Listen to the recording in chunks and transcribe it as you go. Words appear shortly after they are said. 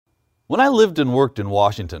When I lived and worked in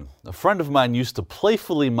Washington, a friend of mine used to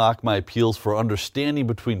playfully mock my appeals for understanding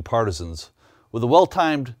between partisans with a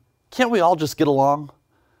well-timed, "Can't we all just get along?"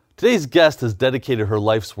 Today's guest has dedicated her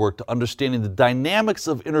life's work to understanding the dynamics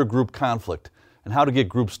of intergroup conflict and how to get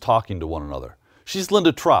groups talking to one another. She's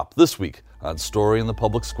Linda Tropp, this week on Story in the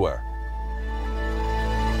Public Square.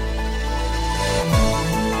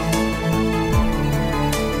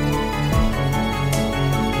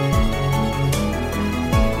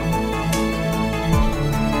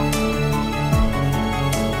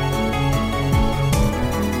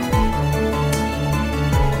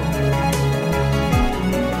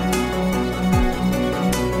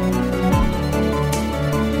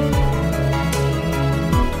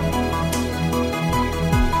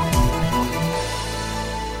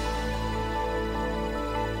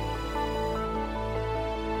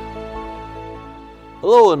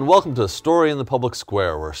 Hello and welcome to Story in the Public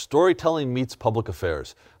Square, where storytelling meets public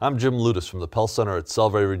affairs. I'm Jim Ludis from the Pell Center at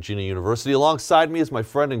Salve Regina University. Alongside me is my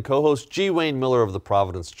friend and co-host G. Wayne Miller of the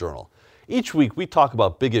Providence Journal. Each week we talk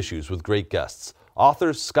about big issues with great guests,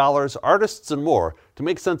 authors, scholars, artists, and more to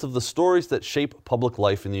make sense of the stories that shape public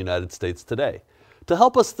life in the United States today. To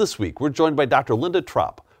help us this week, we're joined by Dr. Linda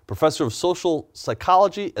Tropp, Professor of Social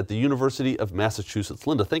Psychology at the University of Massachusetts.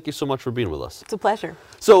 Linda, thank you so much for being with us. It's a pleasure.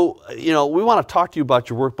 So, we want to talk to you about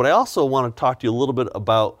your work, but I also want to talk to you a little bit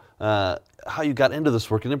about how you got into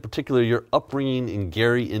this work, and in particular, your upbringing in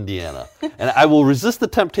Gary, Indiana. And I will resist the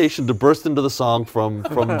temptation to burst into the song from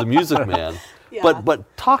The Music Man, Yeah.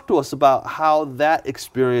 but talk to us about how that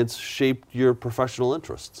experience shaped your professional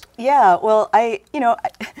interests. Yeah, well,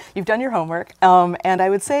 you've done your homework, and I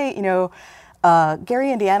would say,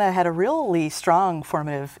 Gary, Indiana had a really strong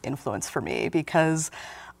formative influence for me because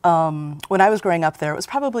when I was growing up there, it was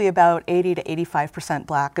probably about 80 to 85%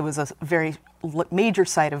 black. It was a very major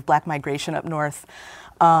site of black migration up north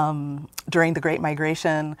during the Great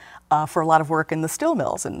Migration for a lot of work in the steel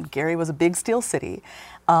mills, and Gary was a big steel city.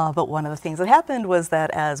 But one of the things that happened was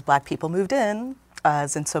that as black people moved in,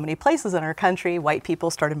 as in so many places in our country, white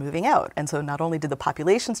people started moving out. And so not only did the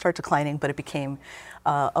population start declining, but it became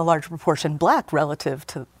a large proportion black relative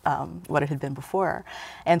to what it had been before.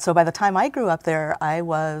 And so by the time I grew up there, I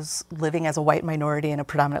was living as a white minority in a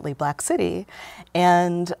predominantly black city.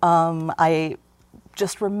 And I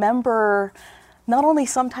just remember not only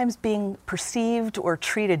sometimes being perceived or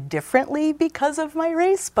treated differently because of my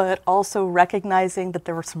race, but also recognizing that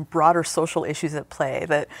there were some broader social issues at play.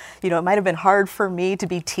 That, it might have been hard for me to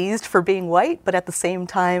be teased for being white, but at the same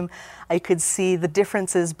time, I could see the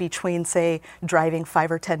differences between, say, driving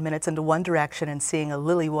 5 or 10 minutes into one direction and seeing a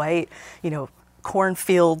lily white,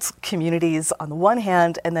 cornfields communities on the one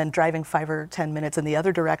hand, and then driving 5 or 10 minutes in the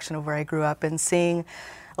other direction of where I grew up and seeing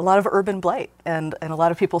a lot of urban blight and a lot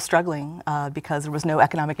of people struggling because there was no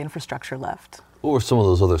economic infrastructure left. What were some of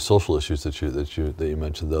those other social issues that you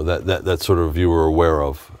mentioned, though, that sort of you were aware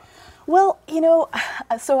of? Well,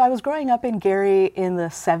 so I was growing up in Gary in the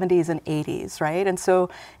 70s and 80s, right? And so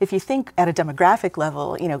if you think at a demographic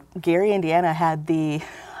level, Gary, Indiana had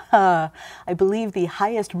I believe the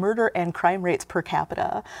highest murder and crime rates per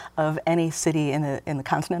capita of any city in the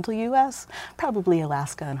continental U.S., probably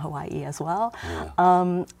Alaska and Hawaii as well.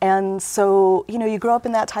 Yeah. And so, you grow up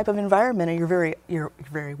in that type of environment, and you're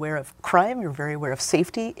very aware of crime, you're very aware of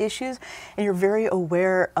safety issues, and you're very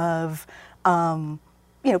aware of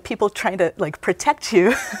people trying to protect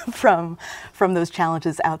you from those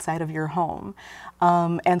challenges outside of your home.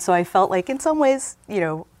 And so I felt like in some ways,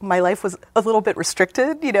 my life was a little bit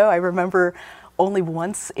restricted. I remember only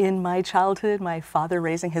once in my childhood my father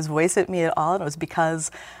raising his voice at me at all, and it was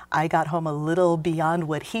because I got home a little beyond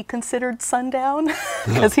what he considered sundown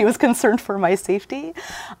because he was concerned for my safety.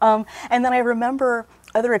 And then I remember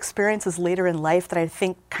other experiences later in life that I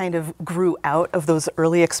think kind of grew out of those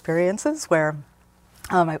early experiences where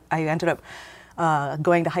I ended up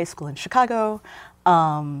going to high school in Chicago.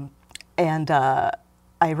 And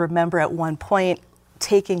I remember at one point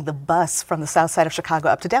taking the bus from the south side of Chicago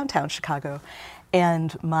up to downtown Chicago.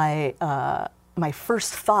 And my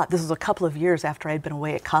first thought, this was a couple of years after I'd been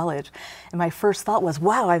away at college, and my first thought was,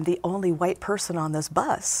 wow, I'm the only white person on this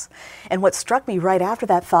bus. And what struck me right after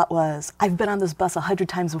that thought was, I've been on this bus 100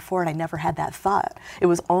 times before and I never had that thought. It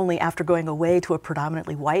was only after going away to a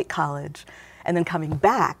predominantly white college and then coming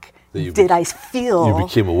back did I feel you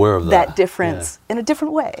became aware of that difference in a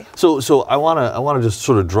different way. So I want to just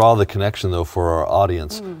sort of draw the connection though for our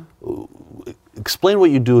audience. Explain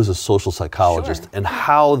what you do as a social psychologist and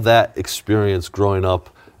how that experience growing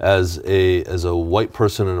up as a white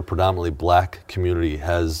person in a predominantly black community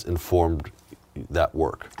has informed that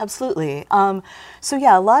work? Absolutely. So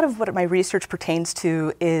yeah, a lot of what my research pertains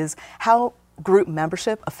to is how group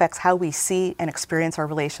membership affects how we see and experience our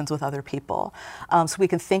relations with other people. So we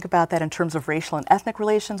can think about that in terms of racial and ethnic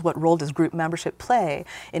relations. What role does group membership play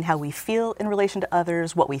in how we feel in relation to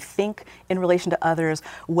others, what we think in relation to others,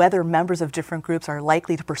 whether members of different groups are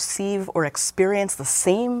likely to perceive or experience the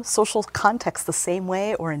same social context the same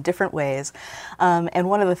way or in different ways. And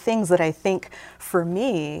one of the things that I think for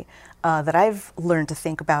me that I've learned to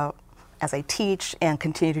think about as I teach and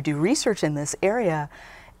continue to do research in this area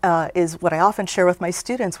is what I often share with my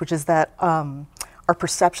students, which is that our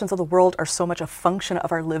perceptions of the world are so much a function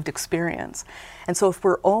of our lived experience. And so if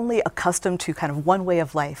we're only accustomed to kind of one way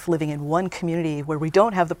of life, living in one community where we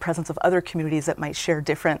don't have the presence of other communities that might share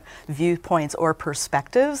different viewpoints or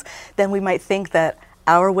perspectives, then we might think that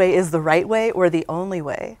our way is the right way or the only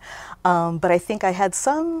way. But I think I had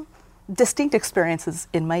some distinct experiences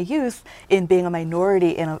in my youth in being a minority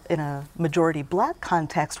in a majority Black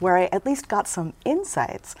context where I at least got some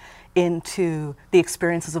insights into the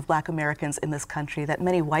experiences of Black Americans in this country that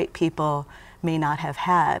many white people may not have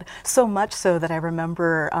had. So much so that I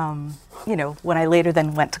remember, when I later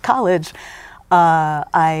then went to college,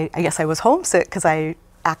 I guess I was homesick because I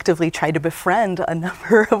actively tried to befriend a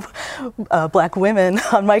number of Black women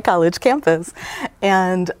on my college campus.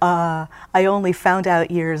 And I only found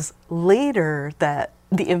out years later that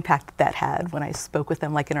the impact that had when I spoke with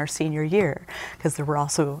them, like in our senior year, because there were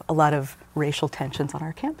also a lot of racial tensions on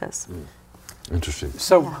our campus. Interesting.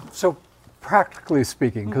 So practically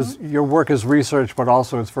speaking, because your work is research, but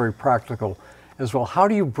also it's very practical as well, how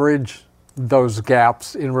do you bridge those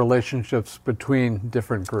gaps in relationships between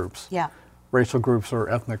different groups? Yeah. Racial groups or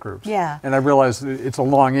ethnic groups. Yeah. And I realize it's a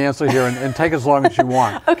long answer here, and take as long as you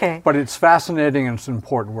want. Okay. But it's fascinating and it's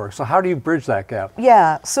important work. So how do you bridge that gap?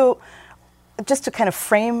 Yeah, so just to kind of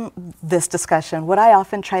frame this discussion, what I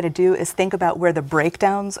often try to do is think about where the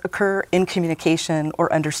breakdowns occur in communication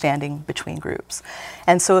or understanding between groups.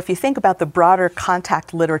 And so if you think about the broader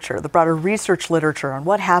contact literature, the broader research literature on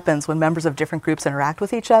what happens when members of different groups interact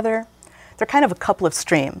with each other, there are kind of a couple of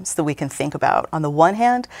streams that we can think about. On the one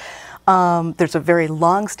hand, there's a very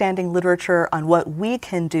long-standing literature on what we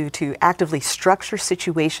can do to actively structure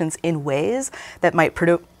situations in ways that might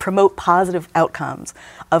promote positive outcomes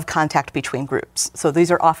of contact between groups. So these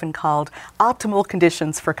are often called optimal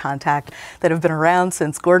conditions for contact that have been around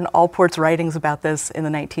since Gordon Allport's writings about this in the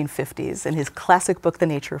 1950s in his classic book, The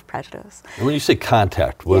Nature of Prejudice. And when you say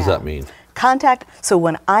contact, what does that mean? Contact, so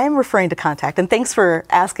when I'm referring to contact, and thanks for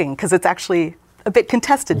asking, because it's actually a bit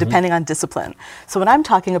contested depending on discipline. So when I'm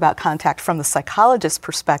talking about contact from the psychologist's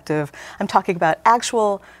perspective, I'm talking about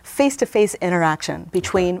actual face-to-face interaction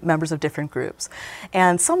between members of different groups.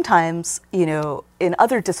 And sometimes, in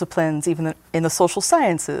other disciplines, even in the social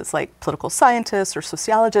sciences, like political scientists or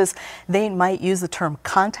sociologists, they might use the term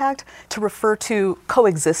contact to refer to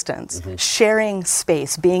coexistence, sharing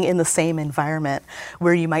space, being in the same environment,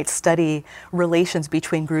 where you might study relations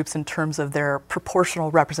between groups in terms of their proportional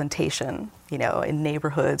representation, in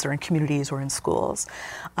neighborhoods or in communities or in schools.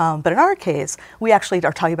 But in our case, we actually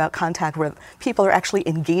are talking about contact where people are actually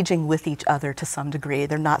engaging with each other to some degree.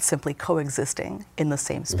 They're not simply coexisting in the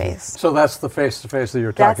same space. So that's the face-to-face that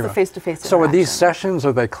you're talking about. That's the face-to-face So are these interaction. sessions,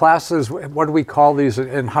 are they classes? What do we call these?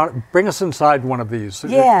 And how? Bring us inside one of these.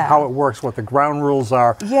 Yeah. How it works, what the ground rules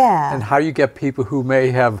are. Yeah. And how you get people who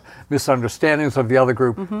may have misunderstandings of the other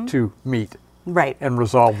group to meet. Right. And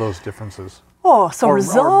resolve those differences. Oh, so Or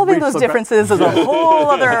resolving reach those the differences is a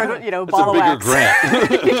whole other, ball of It's a bigger wax.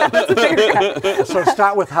 grant. Yeah, that's a bigger grant. So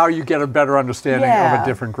start with how you get a better understanding of Yeah. a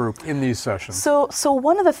different group in these sessions. So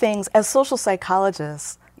one of the things, as social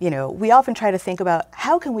psychologists, we often try to think about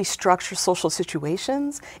how can we structure social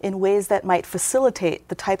situations in ways that might facilitate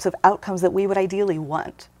the types of outcomes that we would ideally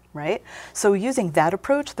want, right? So using that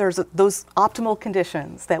approach, there's those optimal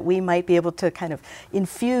conditions that we might be able to kind of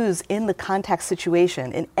infuse in the contact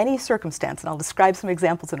situation in any circumstance, and I'll describe some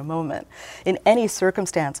examples in a moment, in any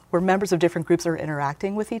circumstance where members of different groups are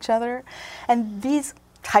interacting with each other. And these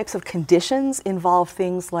types of conditions involve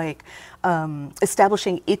things like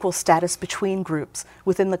establishing equal status between groups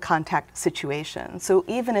within the contact situation. So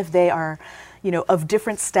even if they are, of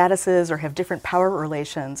different statuses or have different power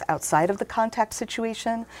relations outside of the contact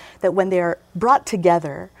situation, that when they are brought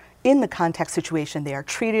together in the contact situation, they are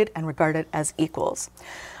treated and regarded as equals.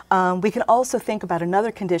 We can also think about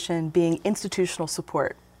another condition being institutional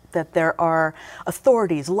support, that there are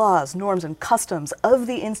authorities, laws, norms, and customs of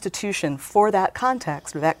the institution for that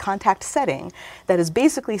context or that contact setting that is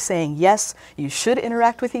basically saying, yes, you should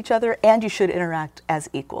interact with each other and you should interact as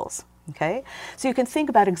equals, okay? So you can think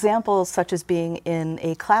about examples such as being in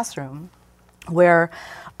a classroom where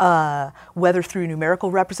whether through numerical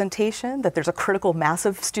representation, that there's a critical mass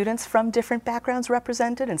of students from different backgrounds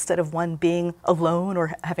represented instead of one being alone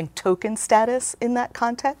or having token status in that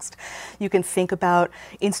context. You can think about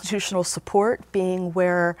institutional support being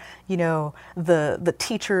where, you know, the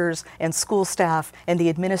teachers and school staff and the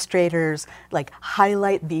administrators like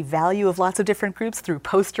highlight the value of lots of different groups through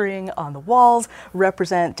postering on the walls,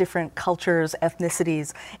 represent different cultures,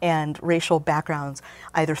 ethnicities, and racial backgrounds,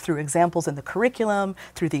 either through examples in the curriculum,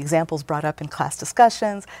 through the examples brought up in class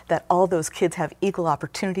discussions, that all those kids have equal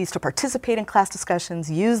opportunities to participate in class discussions,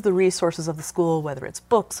 use the resources of the school, whether it's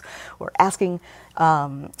books or asking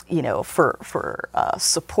you know, for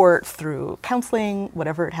support through counseling,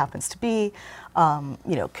 whatever it happens to be,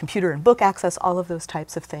 you know, computer and book access, all of those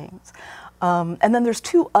types of things. And then there's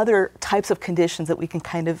two other types of conditions that we can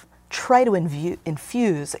kind of try to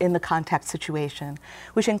infuse in the contact situation,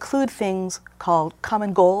 which include things called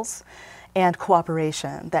common goals and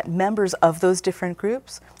cooperation, that members of those different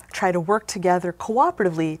groups try to work together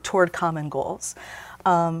cooperatively toward common goals.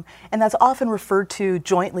 And that's often referred to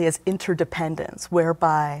jointly as interdependence,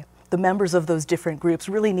 whereby the members of those different groups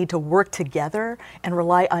really need to work together and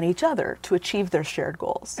rely on each other to achieve their shared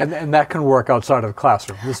goals. And that can work outside of the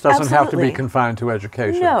classroom. This doesn't have to be confined to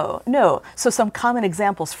education. No. So some common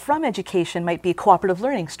examples from education might be cooperative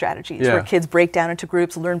learning strategies, where kids break down into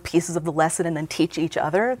groups, learn pieces of the lesson, and then teach each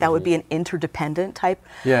other. That would be an interdependent type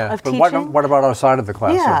of teaching. But what about outside of the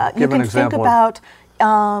classroom? Yeah, Give you an can example. think about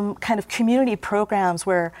kind of community programs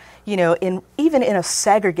where, you know, even in a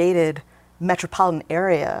segregated metropolitan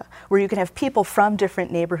area, where you can have people from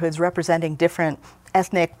different neighborhoods representing different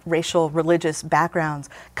ethnic, racial, religious backgrounds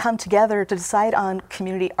come together to decide on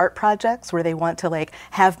community art projects where they want to like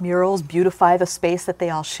have murals beautify the space that they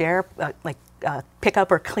all share, pick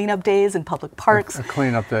up or cleanup days in public parks. A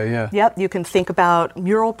cleanup day, yeah. Yep, you can think about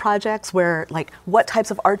mural projects where like what types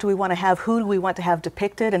of art do we want to have, who do we want to have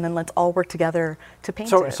depicted, and then let's all work together to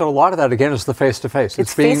paint it. So a lot of that again is the face-to-face.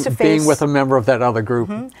 It's being with a member of that other group,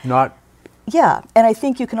 not... Yeah, and I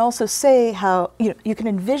think you can also say how, you know, you can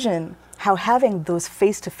envision how having those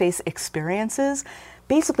face-to-face experiences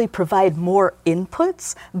basically provide more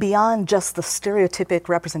inputs beyond just the stereotypic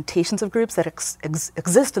representations of groups that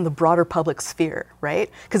exist in the broader public sphere, right?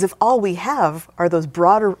 Because if all we have are those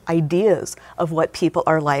broader ideas of what people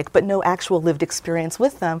are like, but no actual lived experience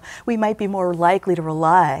with them, we might be more likely to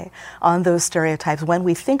rely on those stereotypes when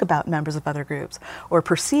we think about members of other groups or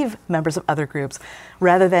perceive members of other groups,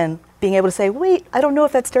 rather than being able to say, wait, I don't know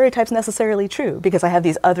if that stereotype's necessarily true because I have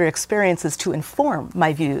these other experiences to inform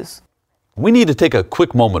my views. We need to take a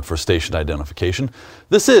quick moment for station identification.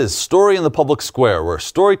 This is Story in the Public Square, where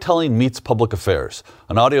storytelling meets public affairs.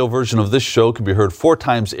 An audio version of this show can be heard 4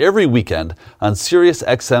 times every weekend on Sirius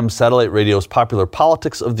XM Satellite Radio's popular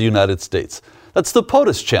Politics of the United States. That's the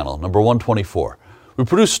POTUS channel, number 124. We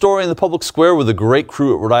produce Story in the Public Square with a great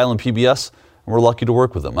crew at Rhode Island PBS, and we're lucky to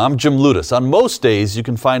work with them. I'm Jim Ludis. On most days, you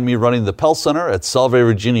can find me running the Pell Center at Salve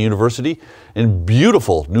Regina University in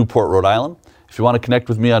beautiful Newport, Rhode Island. If you want to connect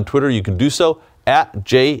with me on Twitter, you can do so at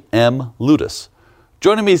JMLudis.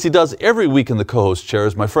 Joining me as he does every week in the co-host chair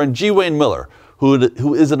is my friend G. Wayne Miller,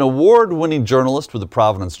 who is an award-winning journalist with the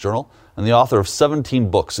Providence Journal and the author of 17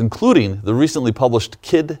 books, including the recently published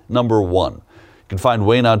Kid Number 1. You can find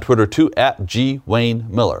Wayne on Twitter too at G. Wayne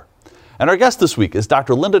Miller. And our guest this week is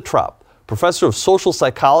Dr. Linda Tropp, professor of social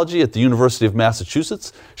psychology at the University of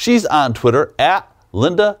Massachusetts. She's on Twitter at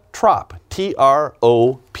Linda Tropp,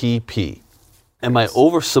 Tropp. Am I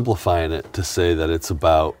oversimplifying it to say that it's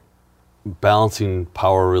about balancing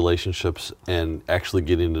power relationships and actually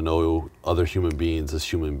getting to know other human beings as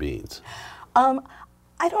human beings?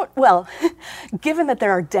 Well, given that there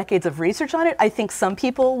are decades of research on it, I think some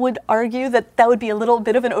people would argue that that would be a little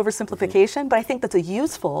bit of an oversimplification, but I think that's a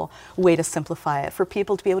useful way to simplify it for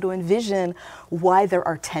people to be able to envision why there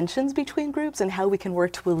are tensions between groups and how we can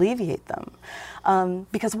work to alleviate them.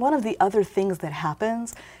 Because one of the other things that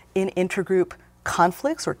happens in intergroup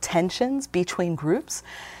conflicts or tensions between groups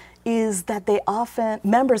is that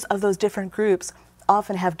members of those different groups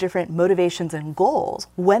often have different motivations and goals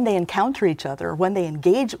when they encounter each other, when they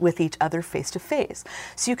engage with each other face to face.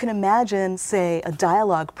 So you can imagine, say, a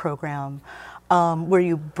dialogue program where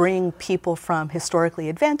you bring people from historically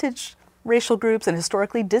advantaged racial groups and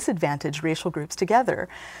historically disadvantaged racial groups together.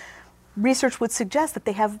 research would suggest that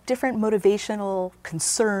they have different motivational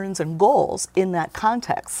concerns and goals in that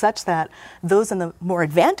context, such that those in the more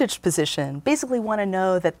advantaged position basically want to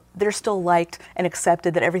know that they're still liked and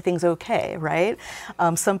accepted, that everything's okay, right?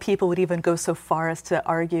 Some people would even go so far as to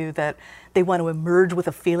argue that they want to emerge with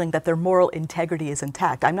a feeling that their moral integrity is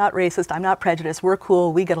intact. I'm not racist, I'm not prejudiced, we're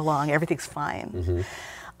cool, we get along, everything's fine.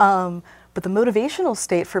 But the motivational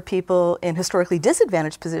state for people in historically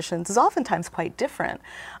disadvantaged positions is oftentimes quite different.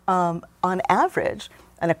 On average,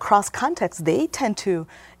 and across contexts, they tend to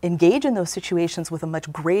engage in those situations with a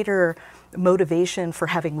much greater motivation for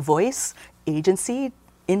having voice, agency,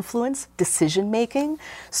 influence, decision making.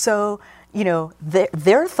 So,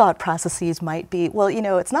 their thought processes might be, well,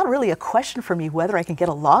 it's not really a question for me whether I can get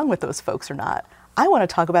along with those folks or not. I want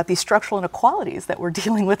to talk about these structural inequalities that we're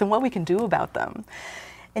dealing with and what we can do about them.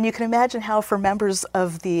 And you can imagine how for members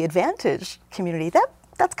of the advantaged community,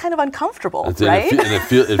 that's kind of uncomfortable, right?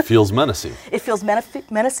 It feels menacing. It feels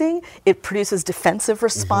menacing. It produces defensive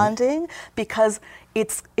responding because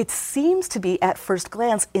it seems to be, at first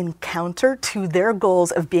glance, in counter to their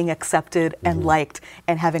goals of being accepted and liked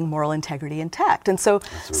and having moral integrity intact. And so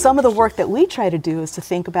some of the work that we try to do is to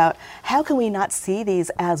think about how can we not see these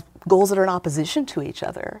as goals that are in opposition to each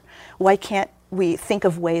other? Why can't we think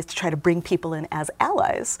of ways to try to bring people in as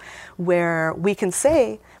allies, where we can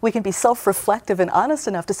be self-reflective and honest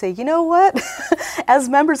enough to say, you know what, as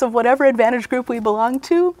members of whatever advantage group we belong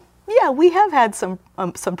to, yeah, we have had some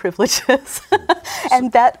privileges,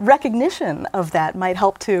 and that recognition of that might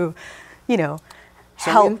help to,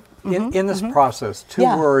 help. In this process, two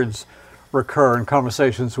words recur in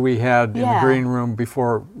conversations we had in the green room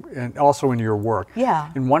before, and also in your work.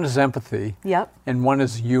 And one is empathy, and one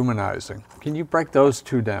is humanizing. Can you break those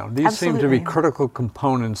two down? These seem to be critical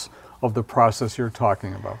components of the process you're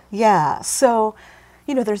talking about. Yeah, so,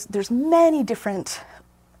 there's many different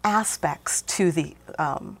aspects to the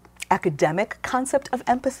academic concept of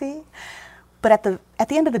empathy. But at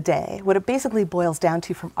the end of the day, what it basically boils down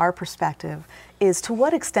to from our perspective is, to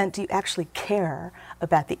what extent do you actually care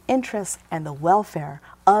about the interests and the welfare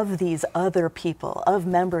of these other people, of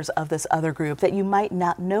members of this other group that you might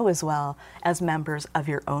not know as well as members of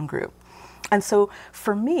your own group? And so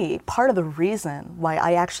for me, part of the reason why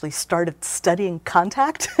I actually started studying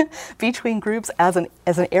contact between groups as an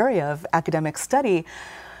area of academic study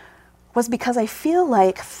was because I feel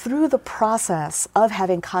like through the process of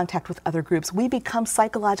having contact with other groups, we become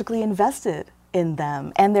psychologically invested in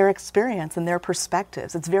them and their experience and their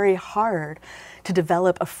perspectives. It's very hard to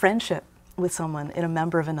develop a friendship with someone in a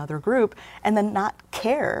member of another group and then not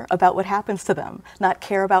care about what happens to them, not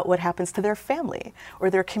care about what happens to their family or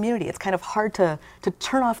their community. It's kind of hard to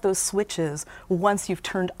turn off those switches once you've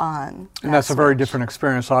turned on. And that's a very different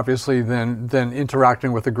experience, obviously, than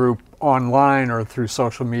interacting with a group online or through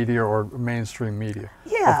social media or mainstream media.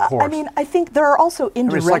 Yeah, of course. I mean, I think there are also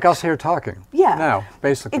indirect... it's like us here talking. Yeah. Now,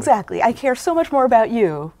 basically. Exactly. I care so much more about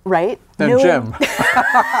you, right? Than Jim.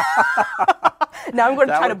 Now I'm going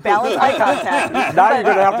to try to balance eye contact. Now you're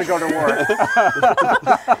going to have to go to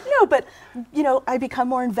work. No, but I become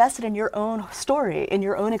more invested in your own story, in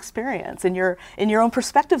your own experience, in your own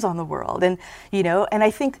perspectives on the world, and and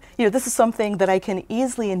I think this is something that I can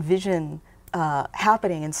easily envision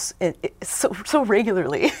happening so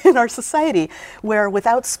regularly in our society, where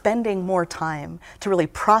without spending more time to really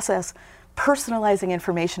process personalizing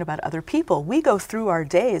information about other people, we go through our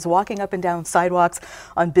days walking up and down sidewalks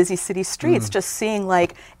on busy city streets, just seeing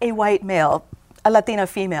like a white male, a Latina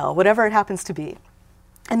female, whatever it happens to be,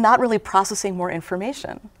 and not really processing more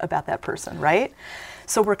information about that person, right?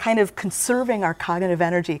 So we're kind of conserving our cognitive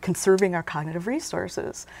energy, conserving our cognitive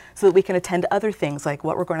resources so that we can attend to other things like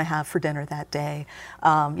what we're going to have for dinner that day,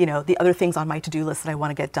 the other things on my to-do list that I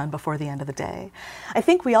want to get done before the end of the day. I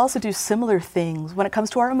think we also do similar things when it comes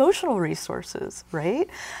to our emotional resources, right?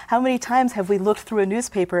 How many times have we looked through a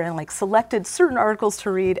newspaper and selected certain articles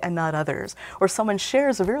to read and not others? Or someone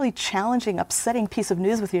shares a really challenging, upsetting piece of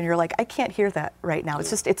news with you and you're like, I can't hear that right now.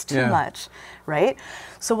 It's too much, right?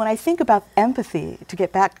 So when I think about empathy, to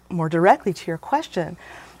get back more directly to your question,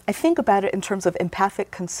 I think about it in terms of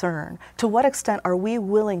empathic concern. To what extent are we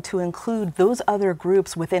willing to include those other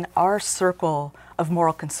groups within our circle of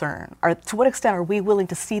moral concern? Or to what extent are we willing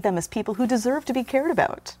to see them as people who deserve to be cared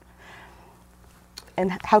about?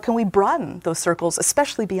 And how can we broaden those circles,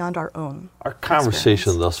 especially beyond our own? Our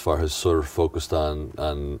conversation thus far has sort of focused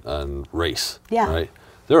on race, right?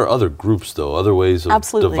 There are other groups, though, other ways of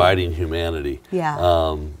dividing humanity.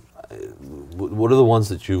 Yeah. What are the ones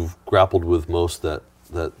that you've grappled with most that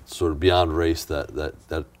sort of beyond race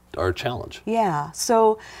that are a challenge? Yeah.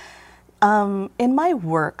 So In my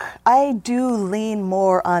work, I do lean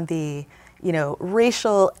more on the,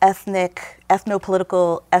 racial, ethnic,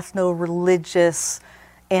 ethno-political, ethno-religious,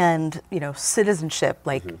 and, citizenship,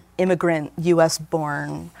 like immigrant,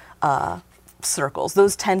 U.S.-born circles.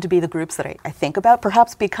 Those tend to be the groups that I think about,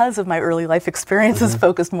 perhaps because of my early life experiences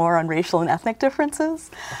focused more on racial and ethnic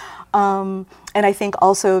differences. And I think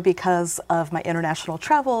also because of my international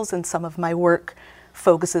travels and some of my work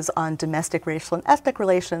focuses on domestic racial and ethnic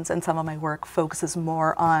relations, and some of my work focuses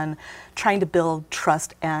more on trying to build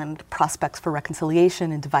trust and prospects for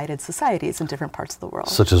reconciliation in divided societies in different parts of the world.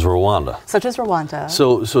 Such as Rwanda. Such as Rwanda.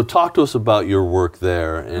 So talk to us about your work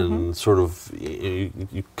there, and sort of,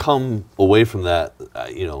 you come away from that,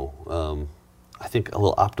 I think a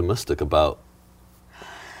little optimistic about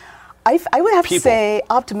I would have to say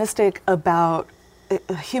optimistic about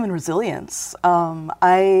human resilience.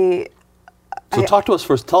 So talk to us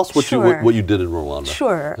first. Tell us what you did in Rwanda.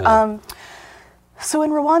 Sure. Yeah. So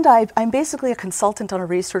in Rwanda, I'm basically a consultant on a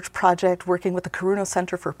research project working with the Karuno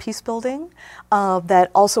Center for Peacebuilding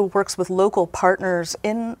that also works with local partners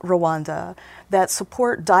in Rwanda that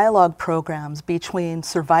support dialogue programs between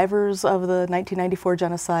survivors of the 1994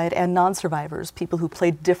 genocide and non-survivors, people who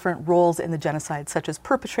played different roles in the genocide, such as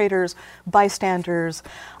perpetrators, bystanders,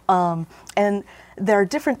 and there are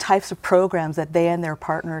different types of programs that they and their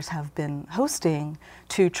partners have been hosting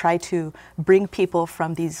to try to bring people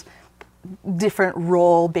from these different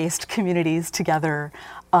role-based communities together,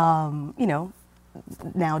 now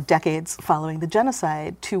decades following the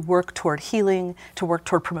genocide, to work toward healing, to work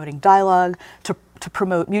toward promoting dialogue, to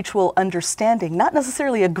promote mutual understanding, not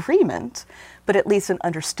necessarily agreement, but at least an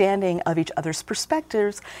understanding of each other's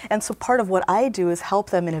perspectives. And so part of what I do is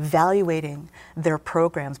help them in evaluating their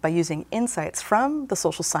programs by using insights from the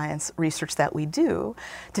social science research that we do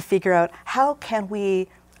to figure out how can we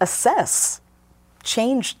assess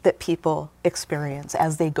change that people experience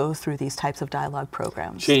as they go through these types of dialogue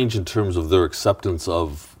programs. Change in terms of their acceptance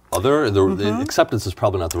of other? Acceptance is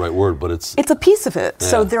probably not the right word, but it's a piece of it. Yeah.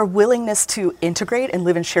 So their willingness to integrate and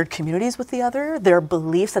live in shared communities with the other, their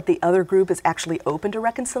beliefs that the other group is actually open to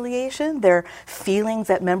reconciliation, their feelings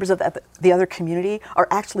that members of the other community are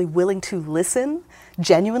actually willing to listen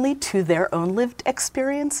genuinely to their own lived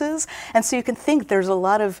experiences. And so you can think there's a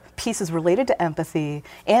lot of pieces related to empathy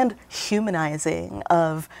and humanizing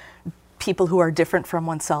of people who are different from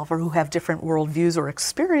oneself or who have different worldviews or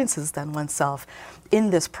experiences than oneself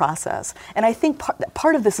in this process. And I think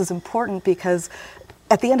part of this is important because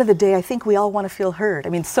at the end of the day, I think we all want to feel heard. I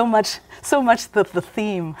mean, so much the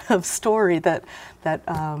theme of story that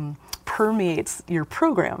permeates your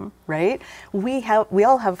program, right? We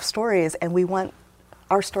all have stories, and we want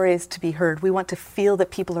our stories to be heard. We want to feel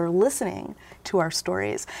that people are listening to our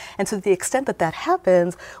stories. And so to the extent that that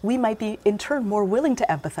happens, we might be in turn more willing to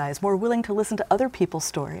empathize, more willing to listen to other people's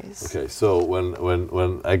stories. Okay, so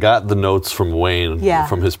when I got the notes from Wayne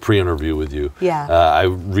from his pre-interview with you,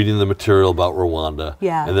 I'm reading the material about Rwanda,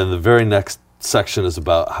 and then the very next section is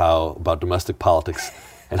about domestic politics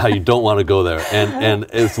and how you don't want to go there. And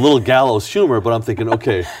it's a little gallows humor, but I'm thinking,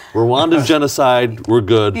 okay, Rwandan genocide, we're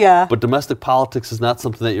good, but domestic politics is not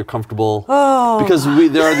something that you're comfortable, because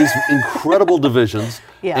there are these incredible divisions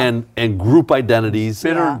and group identities.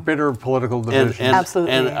 Bitter political divisions.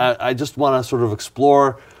 Absolutely. And I just want to sort of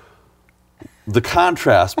explore the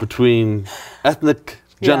contrast between ethnic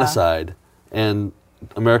genocide and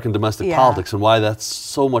American domestic politics, and why that's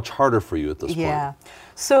so much harder for you at this point.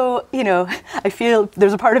 So, I feel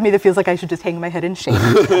there's a part of me that feels like I should just hang my head in shame.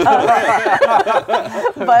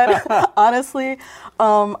 But honestly,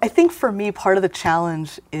 I think for me, part of the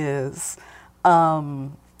challenge is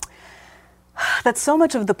that so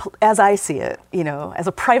much of as I see it, as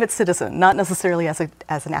a private citizen, not necessarily as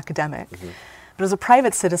an academic, but as a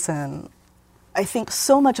private citizen, I think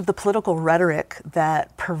so much of the political rhetoric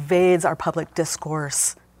that pervades our public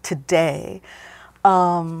discourse today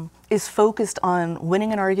is focused on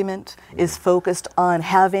winning an argument, is focused on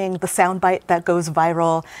having the soundbite that goes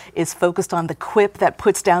viral, is focused on the quip that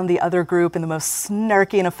puts down the other group in the most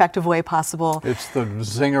snarky and effective way possible. It's the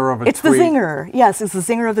zinger of a tweet. It's the zinger, yes, it's the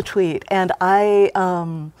zinger of the tweet. And I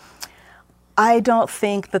don't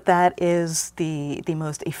think that is the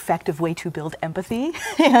most effective way to build empathy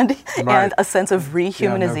and a sense of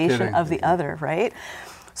rehumanization of the other, right?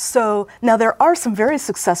 So now there are some very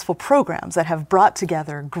successful programs that have brought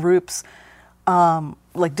together groups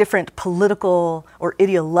like different political or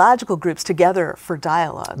ideological groups together for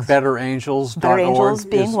dialogues. BetterAngels.org Better Angels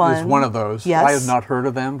being is one. one of those. Yes. I have not heard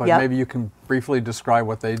of them, but maybe you can briefly describe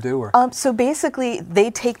what they do. So basically,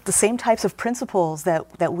 they take the same types of principles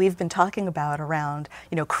that we've been talking about around,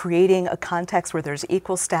 creating a context where there's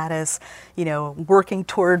equal status, working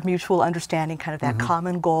toward mutual understanding, kind of that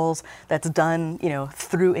common goals that's done,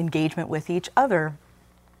 through engagement with each other,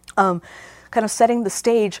 kind of setting the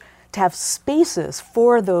stage to have spaces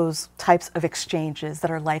for those types of exchanges that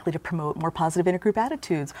are likely to promote more positive intergroup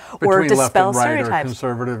attitudes or dispel stereotypes. Or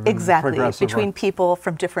conservative exactly, and between people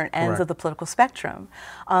from different ends of the political spectrum.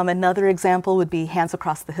 Another example would be Hands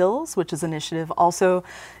Across the Hills, which is an initiative also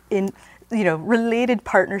in related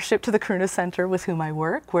partnership to the Karuna Center with whom I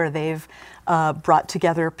work, where they've brought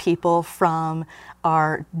together people from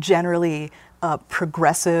our generally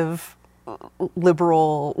progressive,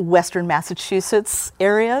 liberal Western Massachusetts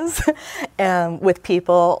areas with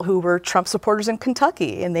people who were Trump supporters in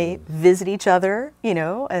Kentucky, and they visit each other,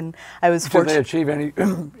 and I was fortunate. Did they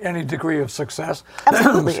achieve any degree of success?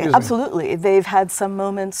 Absolutely, absolutely. They've had some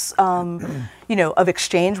moments, of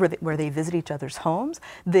exchange where they visit each other's homes,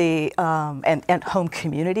 and home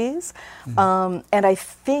communities, and I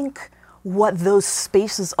think what those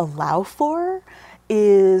spaces allow for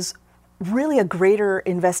is really a greater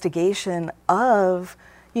investigation of,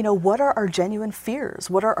 what are our genuine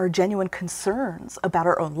fears? What are our genuine concerns about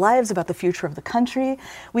our own lives, about the future of the country?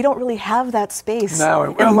 We don't really have that space. No,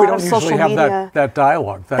 in we don't usually have that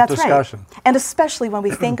dialogue, that discussion. Right. And especially when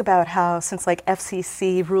we think about how since like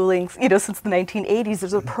FCC rulings, since the 1980s,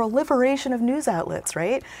 there's a proliferation of news outlets,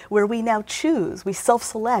 right? Where we now choose, we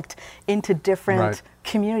self-select into different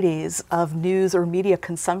communities of news or media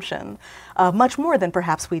consumption, much more than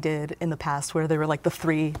perhaps we did in the past, where there were like the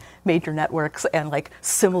 3 major networks and like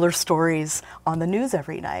similar stories on the news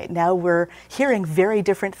every night. Now we're hearing very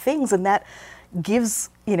different things, and that gives,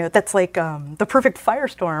 that's like the perfect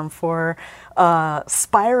firestorm for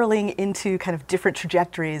spiraling into kind of different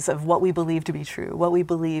trajectories of what we believe to be true, what we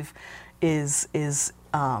believe is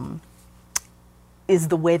the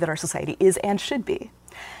way that our society is and should be.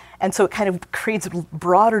 And so it kind of creates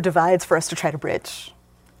broader divides for us to try to bridge.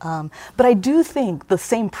 But I do think the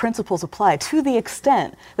same principles apply to the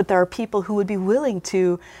extent that there are people who would be willing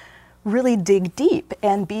to really dig deep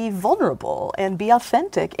and be vulnerable and be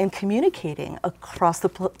authentic in communicating across the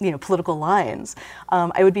political lines.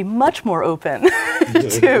 I would be much more open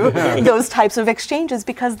to those types of exchanges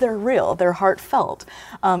because they're real, they're heartfelt,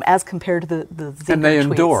 as compared to the and they tweets.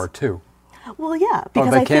 Endure too. Well, yeah,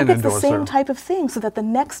 because I think it's the same type of thing, so that the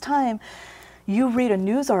next time you read a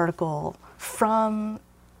news article from,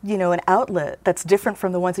 an outlet that's different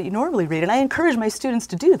from the ones that you normally read, and I encourage my students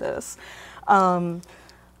to do this,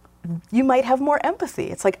 you might have more empathy.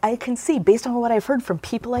 It's like, I can see, based on what I've heard from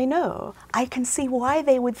people I know, I can see why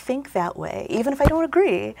they would think that way. Even if I don't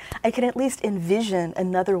agree, I can at least envision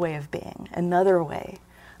another way of being, another way.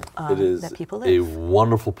 It is that people a live.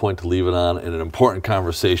 wonderful point to leave it on and an important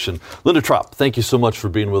conversation. Linda Tropp, thank you so much for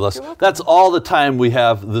being with us. That's all the time we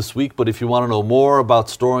have this week, but if you want to know more about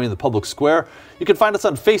Story in the Public Square, you can find us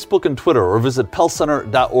on Facebook and Twitter, or visit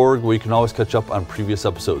pellcenter.org, where you can always catch up on previous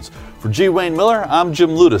episodes. For G. Wayne Miller, I'm Jim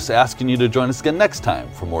Ludis, asking you to join us again next time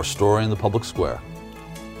for more Story in the Public Square.